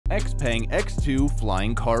Xpeng X2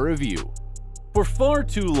 Flying Car Review. For far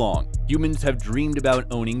too long, humans have dreamed about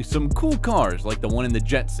owning some cool cars like the one in the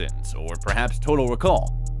Jetsons, or perhaps Total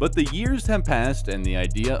Recall. But the years have passed and the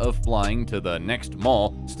idea of flying to the next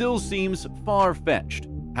mall still seems far-fetched.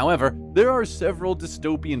 However, there are several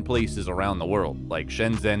dystopian places around the world, like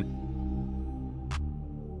Shenzhen,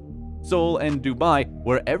 Seoul, and Dubai,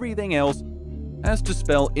 where everything else has to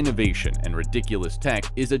spell innovation and ridiculous tech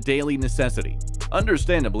is a daily necessity.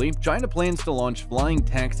 Understandably, China plans to launch flying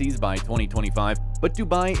taxis by 2025, but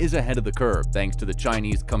Dubai is ahead of the curve thanks to the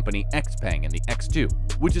Chinese company Xpeng and the X2,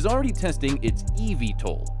 which is already testing its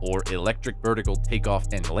eVTOL, or electric vertical takeoff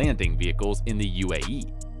and landing vehicles in the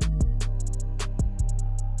UAE.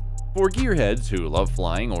 For gearheads who love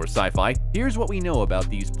flying or sci-fi, here's what we know about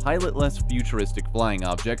these pilotless futuristic flying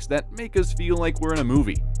objects that make us feel like we're in a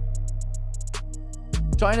movie.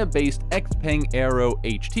 China-based XPeng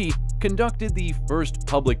AeroHT conducted the first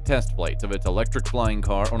public test flights of its electric flying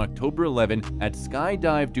car on October 11 at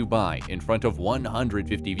Skydive Dubai in front of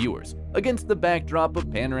 150 viewers, against the backdrop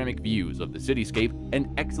of panoramic views of the cityscape and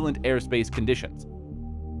excellent airspace conditions.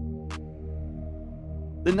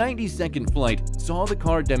 The 90-second flight saw the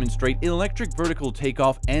car demonstrate electric vertical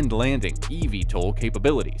takeoff and landing (eVTOL)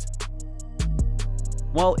 capabilities.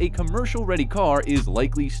 While a commercial-ready car is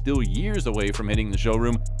likely still years away from hitting the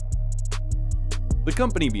showroom, the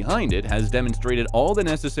company behind it has demonstrated all the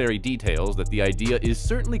necessary details that the idea is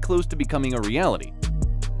certainly close to becoming a reality.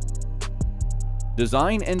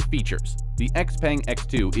 Design and features. The Xpeng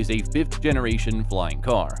X2 is a fifth-generation flying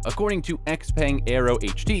car, according to Xpeng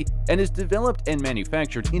AeroHT, and is developed and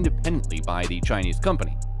manufactured independently by the Chinese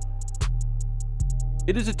company.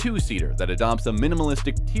 It is a two-seater that adopts a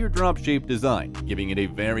minimalistic teardrop-shaped design, giving it a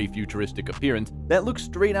very futuristic appearance that looks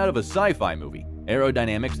straight out of a sci-fi movie.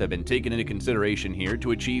 Aerodynamics have been taken into consideration here to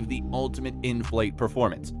achieve the ultimate in-flight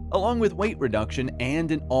performance, along with weight reduction, and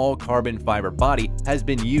an all-carbon fiber body has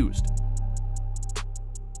been used.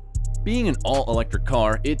 Being an all-electric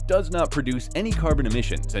car, it does not produce any carbon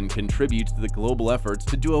emissions and contributes to the global efforts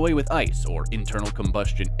to do away with ICE, or internal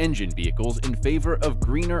combustion engine vehicles, in favor of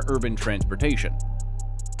greener urban transportation.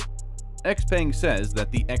 Xpeng says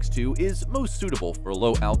that the X2 is most suitable for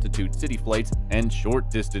low-altitude city flights and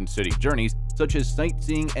short-distance city journeys, such as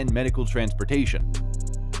sightseeing and medical transportation.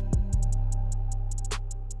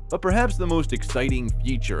 But perhaps the most exciting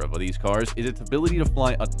feature of these cars is its ability to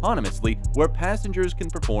fly autonomously, where passengers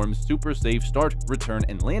can perform super safe start, return,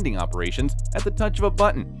 and landing operations at the touch of a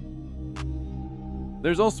button.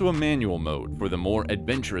 There's also a manual mode for the more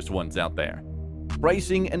adventurous ones out there.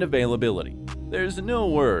 Pricing and availability. There's no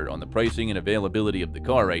word on the pricing and availability of the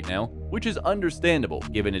car right now, which is understandable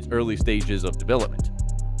given its early stages of development.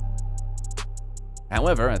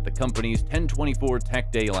 However, at the company's 1024 Tech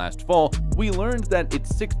Day last fall, we learned that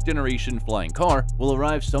its 6th-generation flying car will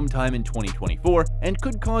arrive sometime in 2024 and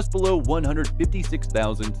could cost below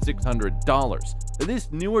 $156,600. This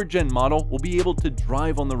newer gen model will be able to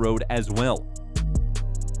drive on the road as well.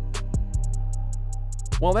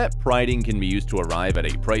 While that pricing can be used to arrive at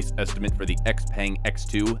a price estimate for the Xpeng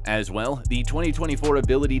X2 as well, the 2024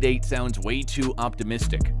 ability date sounds way too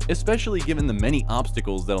optimistic, especially given the many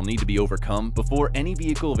obstacles that'll need to be overcome before any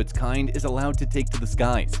vehicle of its kind is allowed to take to the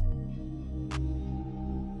skies.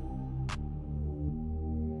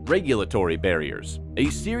 Regulatory barriers.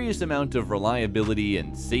 A serious amount of reliability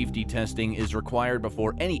and safety testing is required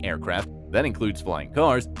before any aircraft, that includes flying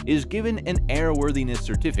cars, is given an airworthiness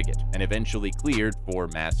certificate and eventually cleared for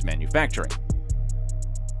mass manufacturing.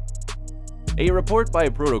 A report by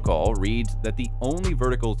Protocol reads that the only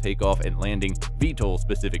vertical takeoff and landing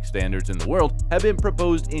VTOL-specific standards in the world have been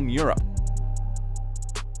proposed in Europe.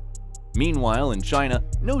 Meanwhile, in China,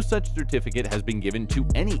 no such certificate has been given to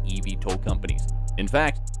any eVTOL companies. In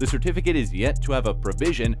fact, the certificate is yet to have a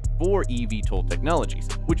provision for eVTOL technologies,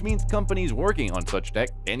 which means companies working on such tech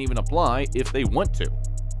can't even apply if they want to.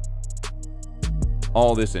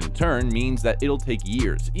 All this in turn means that it'll take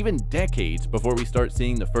years, even decades, before we start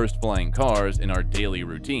seeing the first flying cars in our daily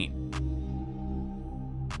routine.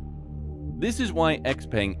 This is why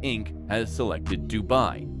Xpeng Inc. has selected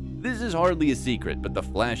Dubai. This is hardly a secret, but the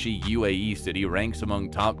flashy UAE city ranks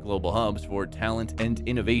among top global hubs for talent and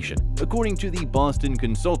innovation, according to the Boston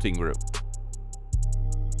Consulting Group.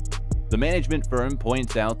 The management firm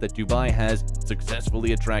points out that Dubai has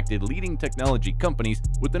successfully attracted leading technology companies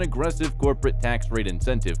with an aggressive corporate tax rate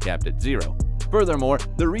incentive capped at 0. Furthermore,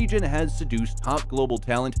 the region has seduced top global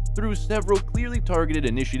talent through several clearly targeted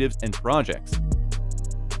initiatives and projects.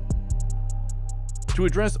 To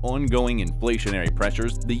address ongoing inflationary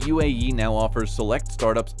pressures, the UAE now offers select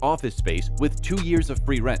startups office space with 2 years of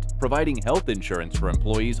free rent, providing health insurance for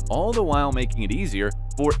employees, all the while making it easier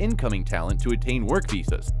for incoming talent to attain work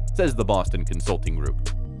visas, says the Boston Consulting Group.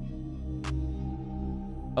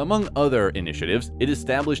 Among other initiatives, it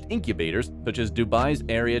established incubators such as Dubai's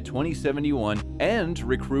Area 2071 and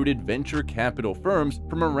recruited venture capital firms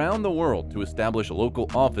from around the world to establish local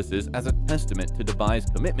offices as a testament to Dubai's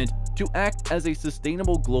commitment to act as a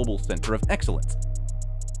sustainable global center of excellence.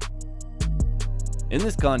 In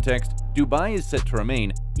this context, Dubai is set to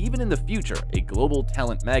remain, even in the future, a global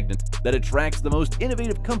talent magnet that attracts the most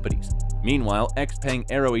innovative companies. Meanwhile, XPeng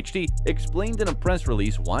AeroHT explained in a press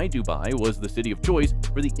release why Dubai was the city of choice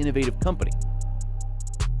for the innovative company.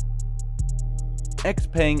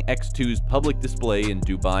 Xpeng X2's public display in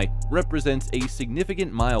Dubai represents a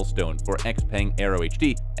significant milestone for Xpeng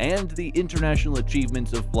AeroHT and the international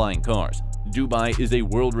achievements of flying cars. Dubai is a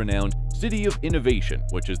world-renowned city of innovation,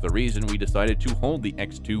 which is the reason we decided to hold the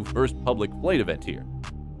X2 first public flight event here.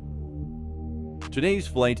 Today's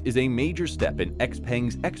flight is a major step in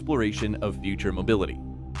Xpeng's exploration of future mobility,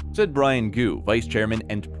 said Brian Gu, Vice Chairman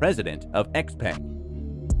and President of Xpeng.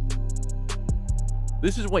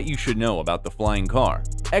 This is what you should know about the flying car.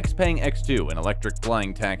 Xpeng X2, an electric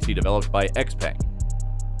flying taxi developed by Xpeng.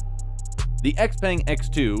 The Xpeng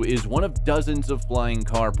X2 is one of dozens of flying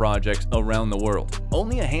car projects around the world.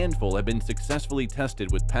 Only a handful have been successfully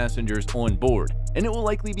tested with passengers on board, and it will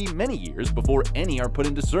likely be many years before any are put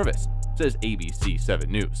into service, says ABC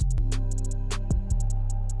 7 News.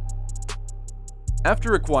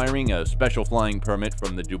 After acquiring a special flying permit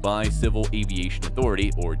from the Dubai Civil Aviation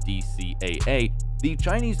Authority, or DCAA, the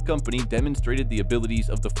Chinese company demonstrated the abilities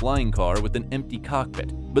of the flying car with an empty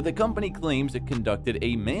cockpit, but the company claims it conducted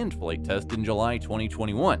a manned flight test in July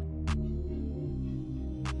 2021.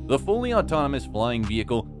 The fully autonomous flying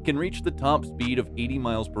vehicle can reach the top speed of 80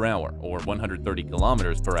 miles per hour, or 130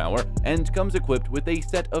 kilometers per hour, and comes equipped with a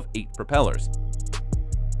set of 8 propellers.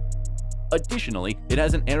 Additionally, it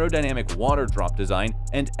has an aerodynamic water drop design,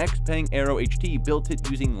 and Xpeng AeroHT built it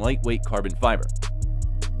using lightweight carbon fiber.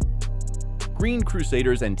 Green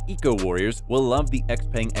Crusaders and eco-warriors will love the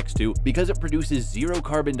Xpeng X2 because it produces zero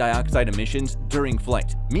carbon dioxide emissions during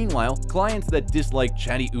flight. Meanwhile, clients that dislike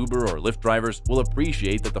chatty Uber or Lyft drivers will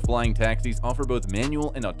appreciate that the flying taxis offer both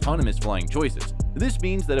manual and autonomous flying choices. This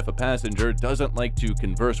means that if a passenger doesn't like to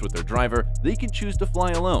converse with their driver, they can choose to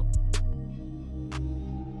fly alone.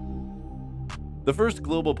 The first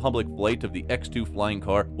global public flight of the X2 flying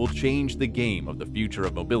car will change the game of the future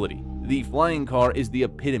of mobility. The flying car is the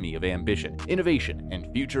epitome of ambition, innovation,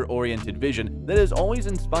 and future-oriented vision that has always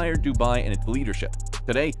inspired Dubai and its leadership.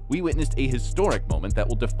 Today, we witnessed a historic moment that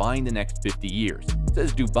will define the next 50 years,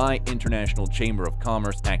 says Dubai International Chamber of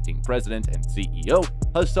Commerce Acting President and CEO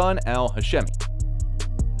Hassan Al-Hashemi.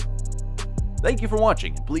 Thank you for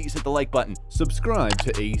watching, and please hit the like button, subscribe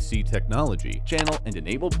to ACTechnnology channel, and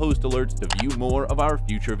enable post alerts to view more of our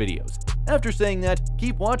future videos. After saying that,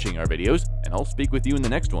 keep watching our videos, and I'll speak with you in the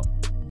next one.